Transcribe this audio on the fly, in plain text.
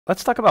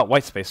Let's talk about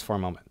whitespace for a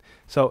moment.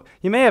 So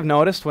you may have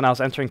noticed when I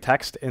was entering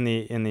text in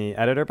the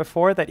editor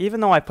before that even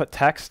though I put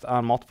text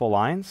on multiple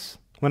lines,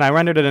 when I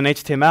rendered it in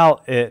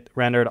HTML, it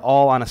rendered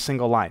all on a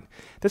single line.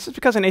 This is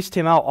because in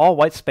HTML, all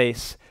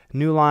whitespace,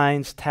 new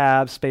lines,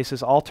 tabs,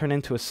 spaces, all turn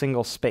into a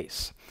single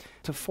space.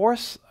 To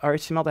force our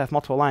HTML to have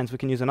multiple lines, we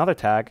can use another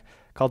tag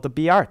called the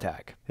BR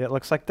tag. It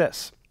looks like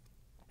this.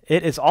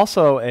 It is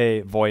also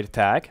a void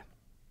tag.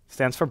 It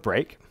stands for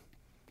break,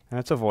 and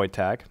it's a void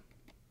tag.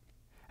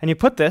 And you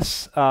put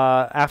this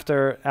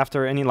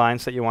after any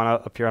lines that you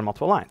want to appear on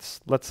multiple lines.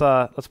 Let's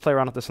play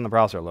around with this in the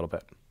browser a little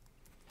bit.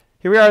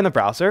 Here we are in the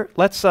browser.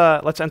 Let's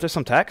enter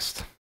some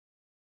text.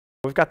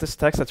 We've got this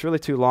text that's really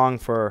too long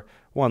for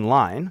one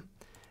line.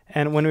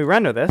 And when we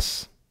render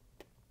this,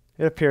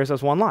 it appears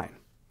as one line.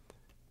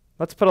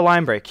 Let's put a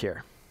line break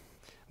here.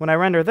 When I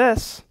render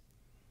this,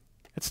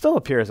 it still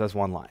appears as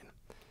one line.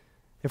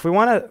 If we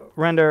want to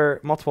render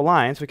multiple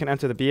lines, we can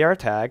enter the BR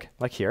tag,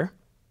 like here.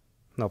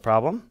 No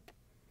problem.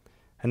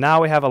 And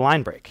now we have a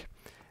line break.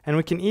 And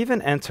we can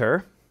even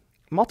enter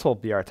multiple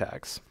BR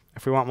tags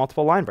if we want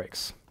multiple line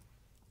breaks.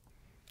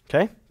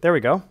 OK, there we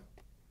go.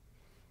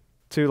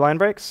 2 line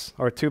breaks,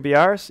 or 2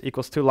 BRs,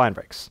 equals 2 line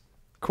breaks.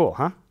 Cool,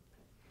 huh?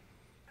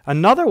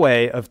 Another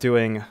way of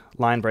doing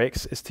line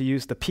breaks is to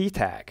use the P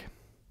tag.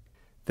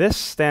 This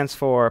stands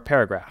for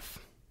paragraph.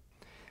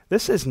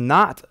 This is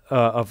not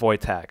a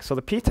void tag. So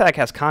the P tag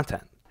has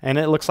content, and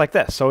it looks like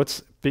this. So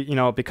it's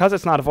because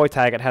it's not a void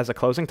tag, it has a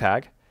closing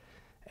tag,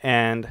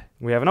 and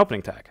we have an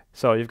opening tag.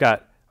 So you've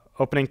got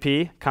opening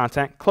P,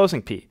 content,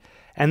 closing P.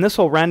 And this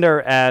will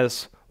render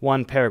as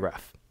one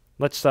paragraph.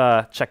 Let's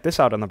check this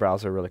out in the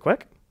browser really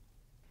quick.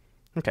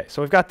 OK,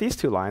 so we've got these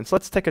 2 lines.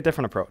 Let's take a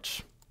different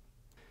approach.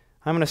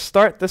 I'm going to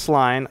start this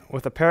line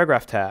with a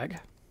paragraph tag,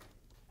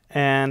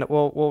 and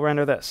we'll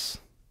render this.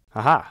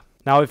 Aha!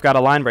 Now we've got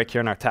a line break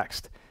here in our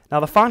text. Now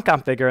the font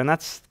got bigger, and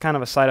that's kind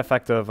of a side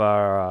effect of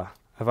our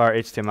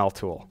HTML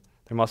tool.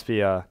 There must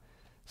be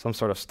some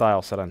sort of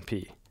style set on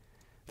P.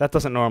 That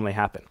doesn't normally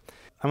happen.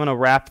 I'm going to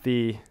wrap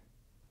the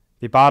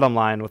bottom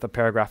line with a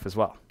paragraph as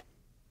well.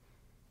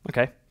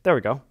 OK, there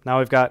we go. Now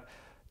we've got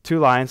 2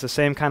 lines, the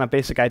same kind of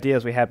basic idea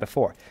as we had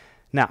before.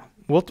 Now,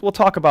 we'll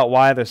talk about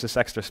why there's this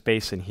extra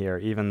space in here,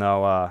 even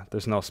though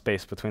there's no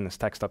space between this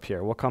text up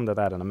here. We'll come to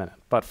that in a minute.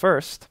 But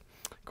first,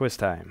 quiz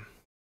time.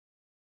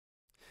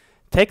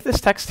 Take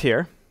this text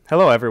here.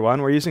 Hello,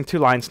 everyone. We're using 2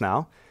 lines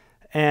now.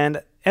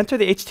 And enter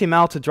the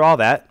HTML to draw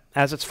that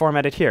as it's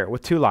formatted here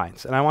with 2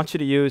 lines. And I want you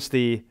to use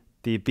the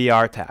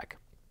BR tag.